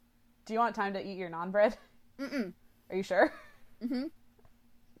Do you want time to eat your naan bread? Mm-mm. Are you sure? Mm-hmm.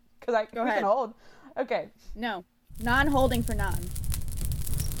 Because Go we ahead. can hold. Okay. No. Non-holding for non.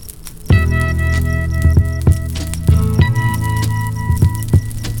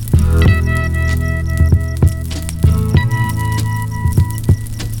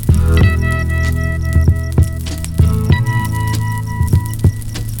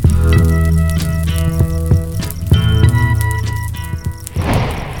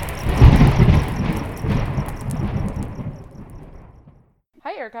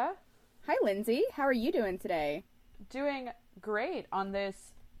 Hi, Erica. Hi, Lindsay. How are you doing today? Doing great on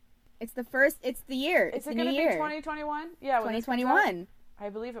this. It's the year. Is It's it the going new to be year. 2021? Yeah, when this comes out? 2021. I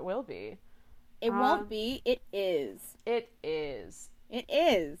believe it will be. It won't be. It is. It is. It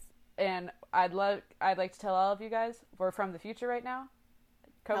is. And I'd like to tell all of you guys, we're from the future right now.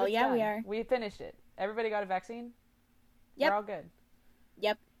 COVID's Hell yeah, done. we are. We finished it. Everybody got a vaccine. Yep. We're all good.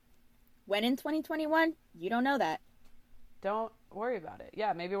 Yep. When in 2021? You don't know that. Don't worry about it.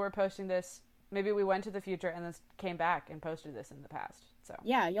 Yeah, maybe we're posting this. Maybe we went to the future and then came back and posted this in the past. So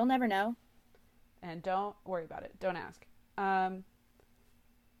Yeah, you'll never know. And don't worry about it. Don't ask. And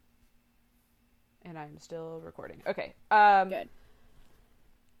I'm still recording. Okay. Good.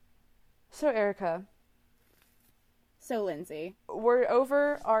 So, Erica, So, Lindsay. we're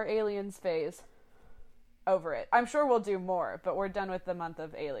over our aliens phase. Over it. I'm sure we'll do more, but we're done with the month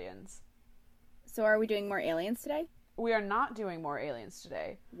of aliens. So, are we doing more aliens today? We are not doing more aliens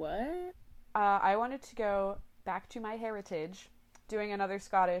today. What? I wanted to go back to my heritage, doing another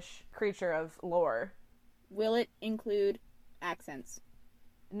Scottish creature of lore. Will it include accents?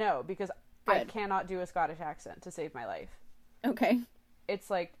 No, because I Good. cannot do a Scottish accent to save my life. Okay. It's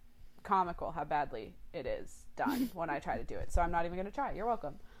like comical how badly it is done when I try to do it. So I'm not even going to try. You're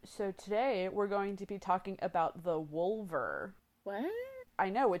welcome. So today we're going to be talking about the Wolver. What? I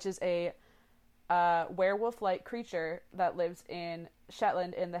know, which is a werewolf-like creature that lives in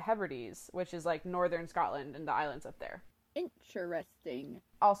Shetland in the Hebrides, which is like northern Scotland and the islands up there. Interesting.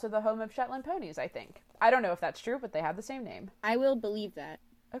 Also the home of Shetland ponies, I think. I don't know if that's true, but they have the same name. I will believe that.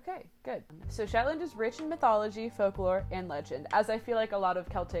 Okay, good. So Shetland is rich in mythology, folklore, and legend, as I feel like a lot of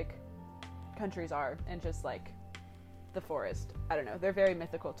Celtic countries are, and just like the forest. I don't know, they're very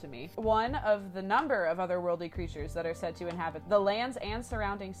mythical to me. One of the number of otherworldly creatures that are said to inhabit the lands and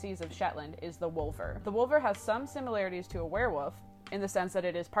surrounding seas of Shetland is the Wolver. The Wolver has some similarities to a werewolf, in the sense that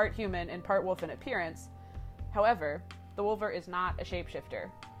it is part human and part wolf in appearance. However, the Wolver is not a shapeshifter.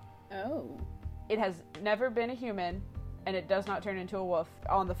 Oh. It has never been a human, and it does not turn into a wolf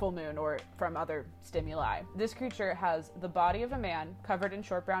on the full moon or from other stimuli. This creature has the body of a man covered in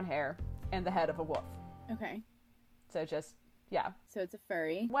short brown hair and the head of a wolf. Okay. So just, yeah. So it's a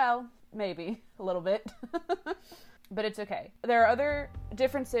furry. Well, maybe a little bit. But it's okay. There are other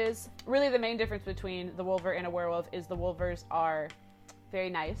differences. Really, the main difference between the Wolver and a werewolf is the Wolvers are very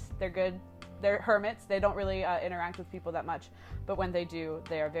nice. They're good. They're hermits. They don't really interact with people that much. But when they do,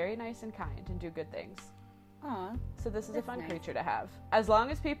 they are very nice and kind and do good things. Aw. So this is a That's fun nice. creature to have. As long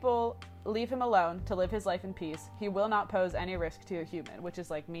as people leave him alone to live his life in peace, he will not pose any risk to a human, which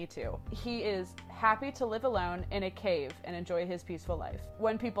is like me too. He is happy to live alone in a cave and enjoy his peaceful life.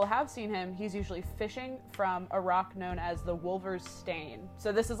 When people have seen him, he's usually fishing from a rock known as the Wolver's Stain.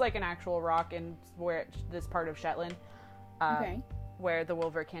 So this is like an actual rock in this part of Shetland, Okay. where the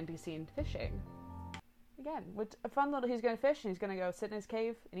Wolver can be seen fishing. Again, with a fun little, he's going to fish and he's going to go sit in his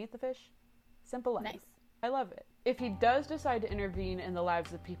cave and eat the fish. Simple life. Nice. I love it. If he does decide to intervene in the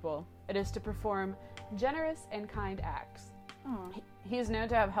lives of people, it is to perform generous and kind acts. Aw. He is known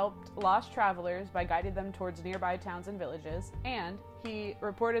to have helped lost travelers by guiding them towards nearby towns and villages, and he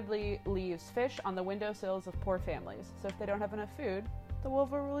reportedly leaves fish on the windowsills of poor families. So if they don't have enough food, the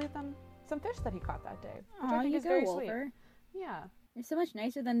Wolver will leave them some fish that he caught that day, which I Aw, think you is go, very Wolver. sweet. Yeah. You're so much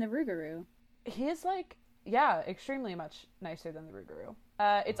nicer than the Rougarou. He is like, yeah, extremely much nicer than the Rougarou.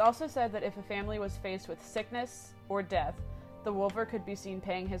 It's also said that if a family was faced with sickness or death, the Wolver could be seen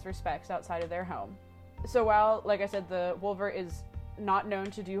paying his respects outside of their home. So while, like I said, the Wolver is not known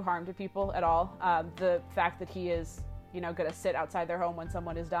to do harm to people at all, the fact that he is, going to sit outside their home when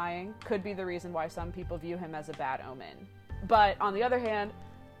someone is dying could be the reason why some people view him as a bad omen. But on the other hand,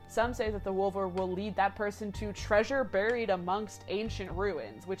 some say that the Wolver will lead that person to treasure buried amongst ancient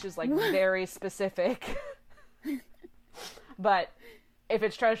ruins, which is like very specific. But if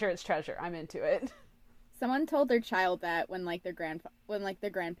it's treasure, it's treasure. I'm into it. Someone told their child that when their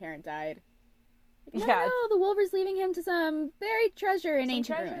grandparent died. Like, Yeah. No, the Wolver's leaving him to some buried treasure in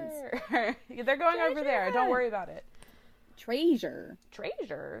ancient ruins. They're going over there. Don't worry about it. Treasure.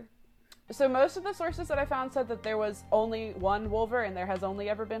 Treasure? So most of the sources that I found said that there was only one wolver and there has only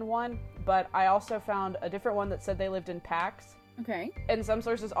ever been one, but I also found a different one that said they lived in packs. Okay. And some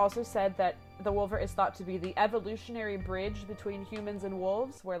sources also said that the wolver is thought to be the evolutionary bridge between humans and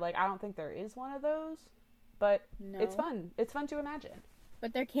wolves, where, like, I don't think there is one of those, but No. it's fun. It's fun to imagine.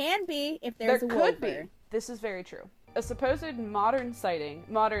 But there can be if there's a wolver. Could be. This is very true. A supposed modern sighting,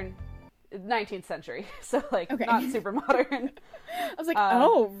 modern 19th century, so, like, Okay. not super modern. I was like,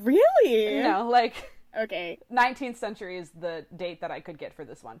 oh, really? No, like, Okay. 19th century is the date that I could get for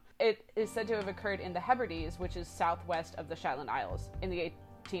this one. It is said to have occurred in the Hebrides, which is southwest of the Shetland Isles, in the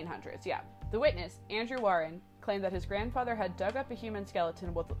 1800s. Yeah. The witness, Andrew Warren, claimed that his grandfather had dug up a human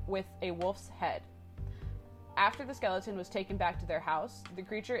skeleton with a wolf's head. After the skeleton was taken back to their house, the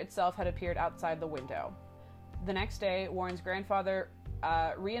creature itself had appeared outside the window. The next day, Warren's grandfather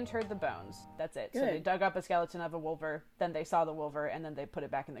reinterred the bones. That's it. So Good. they dug up a skeleton of a wolver, then they saw the wolver, and then they put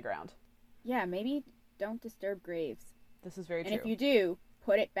it back in the ground. Yeah, maybe don't disturb graves. This is very And true. if you do,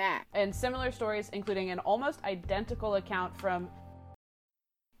 put it back. And similar stories, including an almost identical account from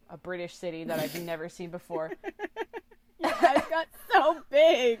a British city that I've never seen before. Your eyes got so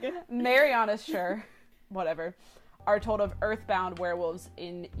big. Marianas-shire, whatever, are told of earthbound werewolves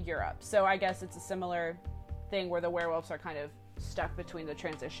in Europe. So I guess it's a similar thing where the werewolves are kind of stuck between the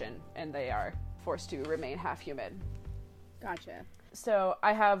transition and they are forced to remain half human. Gotcha. So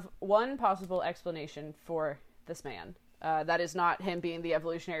I have one possible explanation for this man. That is not him being the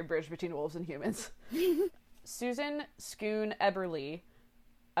evolutionary bridge between wolves and humans. Susan Schoon Eberly,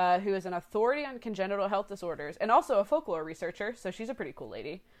 who is an authority on congenital health disorders and also a folklore researcher, so she's a pretty cool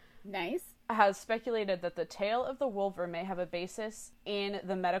lady, Nice. has speculated that the tale of the wolver may have a basis in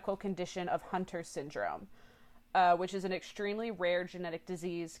the medical condition of Hunter syndrome, which is an extremely rare genetic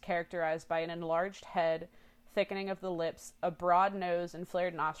disease characterized by an enlarged head, thickening of the lips, a broad nose and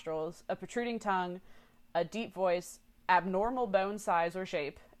flared nostrils, a protruding tongue, a deep voice, abnormal bone size or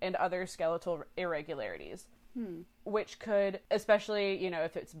shape, and other skeletal irregularities. Which could, especially,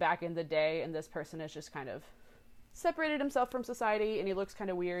 if it's back in the day and this person has just kind of separated himself from society and he looks kind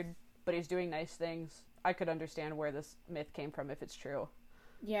of weird, but he's doing nice things, I could understand where this myth came from if it's true.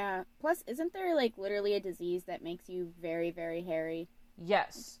 Yeah. Plus, isn't there, like, literally a disease that makes you very, very hairy?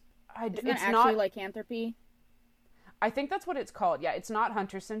 Yes. Isn't It's that actually not... lycanthropy? I think that's what it's called. Yeah, it's not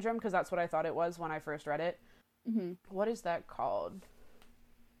Hunter syndrome, because that's what I thought it was when I first read it. Mm-hmm. What is that called?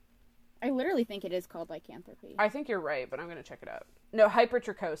 I literally think it is called lycanthropy. I think you're right, but I'm going to check it out. No,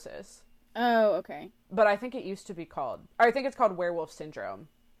 hypertrichosis. Oh, okay. But I think it used to be called... Or I think it's called werewolf syndrome.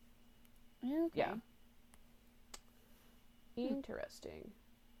 Okay. Yeah. Interesting.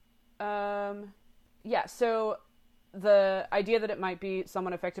 Yeah, so the idea that it might be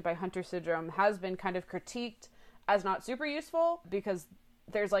someone affected by Hunter syndrome has been kind of critiqued as not super useful because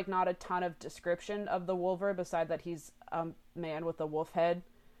there's, like, not a ton of description of the wolver beside that he's a man with a wolf head.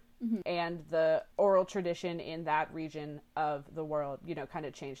 Mm-hmm. And the oral tradition in that region of the world, kind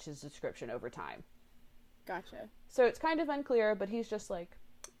of changed his description over time. Gotcha. So it's kind of unclear, but he's just, like,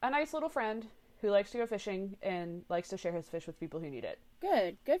 a nice little friend who likes to go fishing and likes to share his fish with people who need it.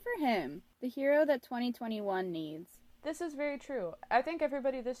 Good. Good for him. The hero that 2021 needs. This is very true. I think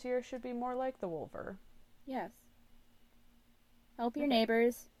everybody this year should be more like the wolver. Yes. Help your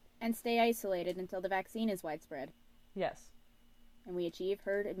neighbors and stay isolated until the vaccine is widespread Yes. and we achieve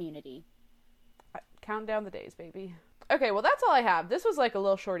herd immunity. Count down the days, baby. Okay, well, that's all I have. This was like a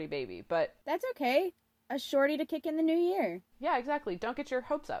little shorty baby, but That's okay. A shorty to kick in the new year. yeah, exactly. Don't get your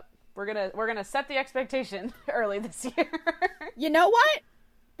hopes up. We're gonna set the expectation early this year. You know what?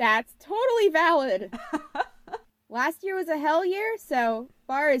 That's totally valid. Last year was a hell year, so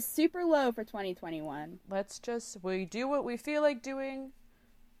bar is super low for 2021. We do what we feel like doing,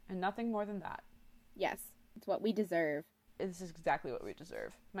 and nothing more than that. Yes, it's what we deserve. This is exactly what we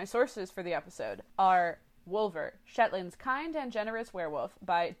deserve. My sources for the episode are Wolver, Shetland's Kind and Generous Werewolf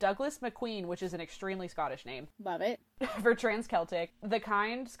by Douglas MacQueen, which is an extremely Scottish name, Love it. for Trans-Celtic. The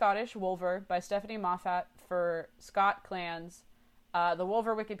Kind Scottish Wolver by Stephanie Moffat for Scott Clans, the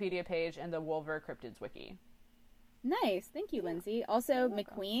Wolver Wikipedia page, and the Wolver Cryptids Wiki. Nice. Thank you, Lindsay. Also,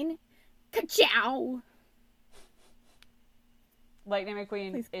 McQueen. Ka-chow! Lightning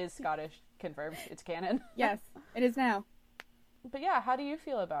McQueen Please. is Scottish, confirmed. It's canon. Yes, it is now. But yeah, how do you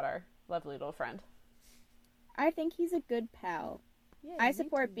feel about our lovely little friend? I think he's a good pal. Yeah, I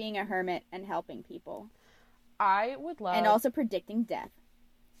support being a hermit and helping people. I would love... And also predicting death.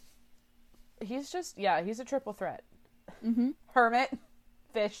 He's a triple threat. Mm-hmm. Hermit,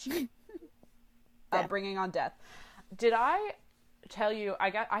 fish, bringing on death. Did I tell you,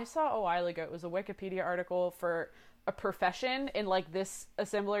 I saw a while ago, it was a Wikipedia article for a profession in like a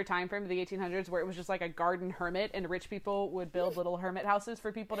similar time frame of the 1800s where it was just like a garden hermit, and rich people would build little hermit houses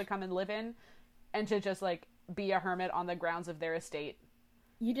for people to come and live in and to just like be a hermit on the grounds of their estate.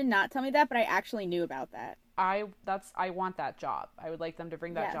 You did not tell me that, but I actually knew about that. I want that job. I would like them to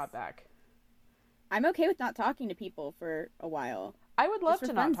bring that job back. I'm okay with not talking to people for a while. I would love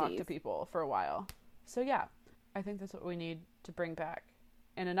to not talk to people for a while. So yeah, I think that's what we need to bring back.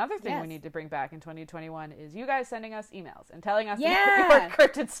 And another thing we need to bring back in 2021 is you guys sending us emails and telling us your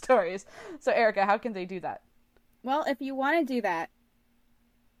cryptid stories. So Erica, how can they do that? Well, if you want to do that,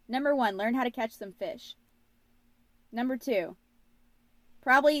 number 1, learn how to catch some fish. Number 2,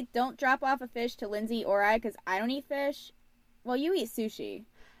 probably don't drop off a fish to Lindsay or I, because I don't eat fish. Well, you eat sushi.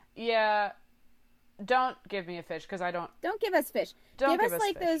 Yeah. Don't give me a fish, because I don't... Don't give us fish. Give us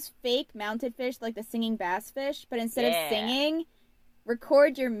like fish. those fake mounted fish, like the singing bass fish, but instead of singing,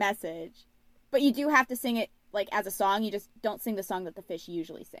 record your message. But you do have to sing it like as a song. You just don't sing the song that the fish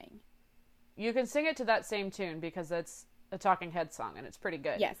usually sing. You can sing it to that same tune, because that's a Talking Heads song, and it's pretty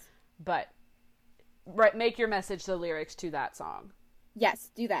good. Yes. But make your message the lyrics to that song.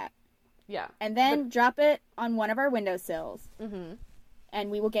 Yes, do that. Yeah. And then drop it on one of our windowsills. Mm-hmm. And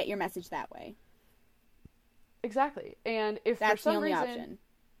we will get your message that way. Exactly. And if that's for some the only reason, option.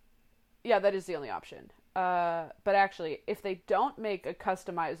 Yeah, that is the only option. But actually, if they don't make a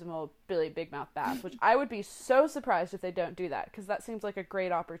customizable Billy Big Mouth bass, which I would be so surprised if they don't do that, because that seems like a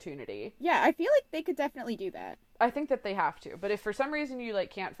great opportunity. Yeah, I feel like they could definitely do that. I think that they have to. But if for some reason you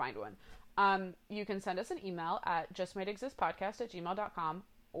can't find one, you can send us an email at justmadeexistpodcast@gmail.com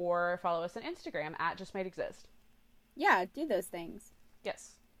or follow us on Instagram at justmadeexist. Yeah, do those things.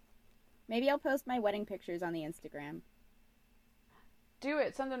 Yes. Maybe I'll post my wedding pictures on the Instagram. Do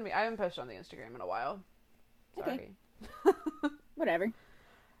it. Send them to me. I haven't posted on the Instagram in a while. Sorry. Okay. Whatever.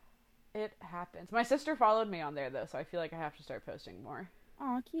 It happens. My sister followed me on there, though, so I feel like I have to start posting more.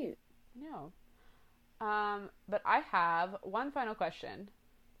 Aw, cute. No. But I have one final question.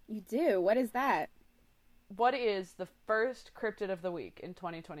 You do? What is that? What is the first cryptid of the week in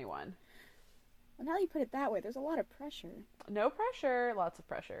 2021? Well, now you put it that way, there's a lot of pressure. No pressure. Lots of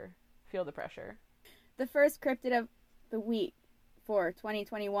pressure. Feel the pressure. The first cryptid of the week for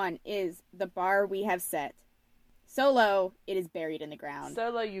 2021 is the bar we have set. So low, it is buried in the ground. So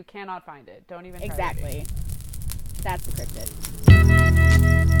low, you cannot find it. Don't even try Exactly. That's the cryptid.